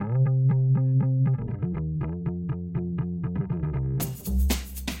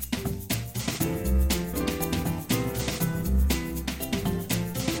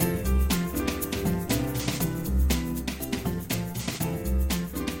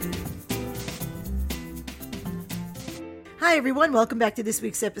Hi, everyone. Welcome back to this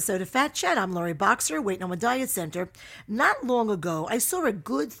week's episode of Fat Chat. I'm Lori Boxer, Weight Noma Diet Center. Not long ago, I saw a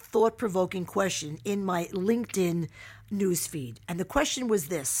good, thought-provoking question in my LinkedIn newsfeed. And the question was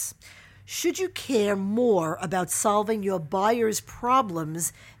this: should you care more about solving your buyer's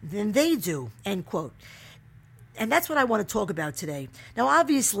problems than they do? End quote. And that's what I want to talk about today. Now,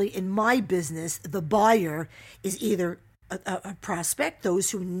 obviously, in my business, the buyer is either a prospect,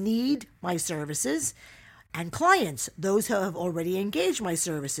 those who need my services, and clients, those who have already engaged my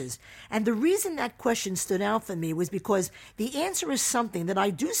services. And the reason that question stood out for me was because the answer is something that I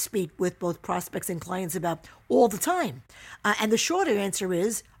do speak with both prospects and clients about all the time. And the shorter answer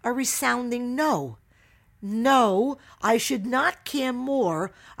is a resounding no. No, I should not care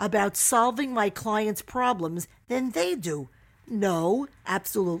more about solving my clients' problems than they do. No,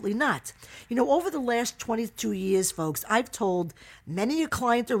 absolutely not. You know, over the last 22 years, folks, I've told many a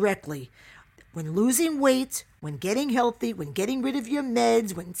client directly, when losing weight, when getting healthy, when getting rid of your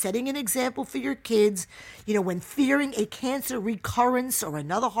meds, when setting an example for your kids, when fearing a cancer recurrence or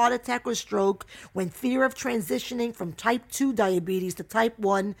another heart attack or stroke, when fear of transitioning from type 2 diabetes to type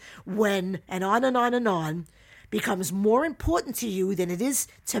 1, and on and on and on, becomes more important to you than it is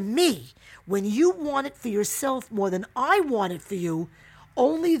to me, when you want it for yourself more than I want it for you,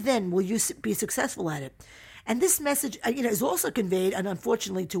 only then will you be successful at it. And this message, is also conveyed, and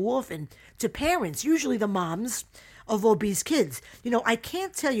unfortunately too often, to parents, usually the moms of obese kids. I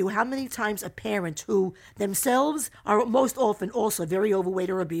can't tell you how many times a parent who themselves are most often also very overweight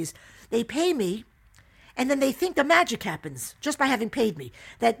or obese, they pay me, and then they think the magic happens just by having paid me.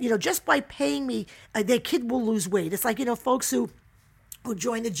 That, just by paying me, their kid will lose weight. It's like, folks who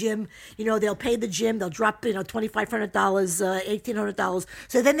join the gym, they'll pay the gym, they'll drop, $2,500, $1,800.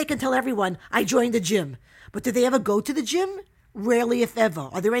 So then they can tell everyone, I joined the gym. But do they ever go to the gym? Rarely, if ever.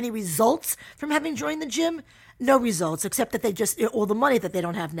 Are there any results from having joined the gym? No results, except that they just, all the money that they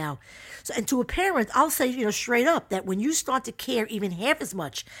don't have now. So, and to a parent, I'll say, straight up that when you start to care even half as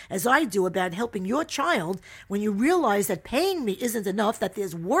much as I do about helping your child, when you realize that paying me isn't enough, that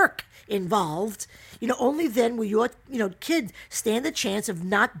there's work involved, only then will your, kid stand a chance of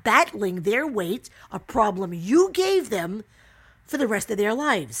not battling their weight, a problem you gave them, for the rest of their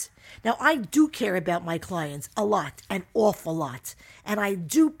lives. Now, I do care about my clients a lot, an awful lot, and I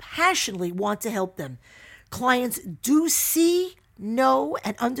do passionately want to help them. Clients do see, know,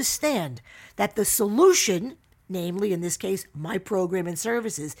 and understand that the solution, namely in this case, my program and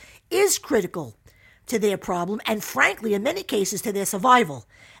services, is critical to their problem and, frankly, in many cases, to their survival.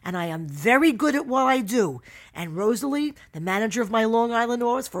 And I am very good at what I do. And Rosalie, the manager of my Long Island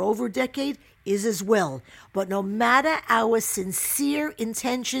office for over a decade, is as well. But no matter our sincere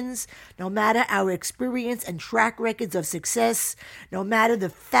intentions, no matter our experience and track records of success, no matter the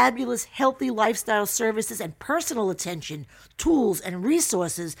fabulous healthy lifestyle services and personal attention, tools, and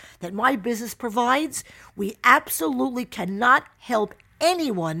resources that my business provides, we absolutely cannot help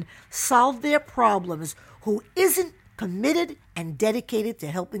anyone solve their problems who isn't committed and dedicated to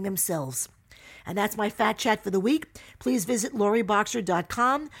helping themselves. And that's my Fat Chat for the week. Please visit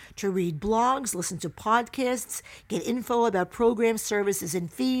LoriBoxer.com to read blogs, listen to podcasts, get info about programs, services,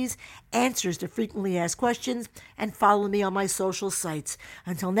 and fees, answers to frequently asked questions, and follow me on my social sites.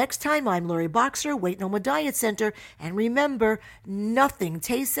 Until next time, I'm Lori Boxer, Weight Noma Diet Center, and remember, nothing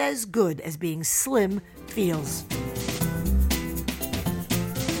tastes as good as being slim feels.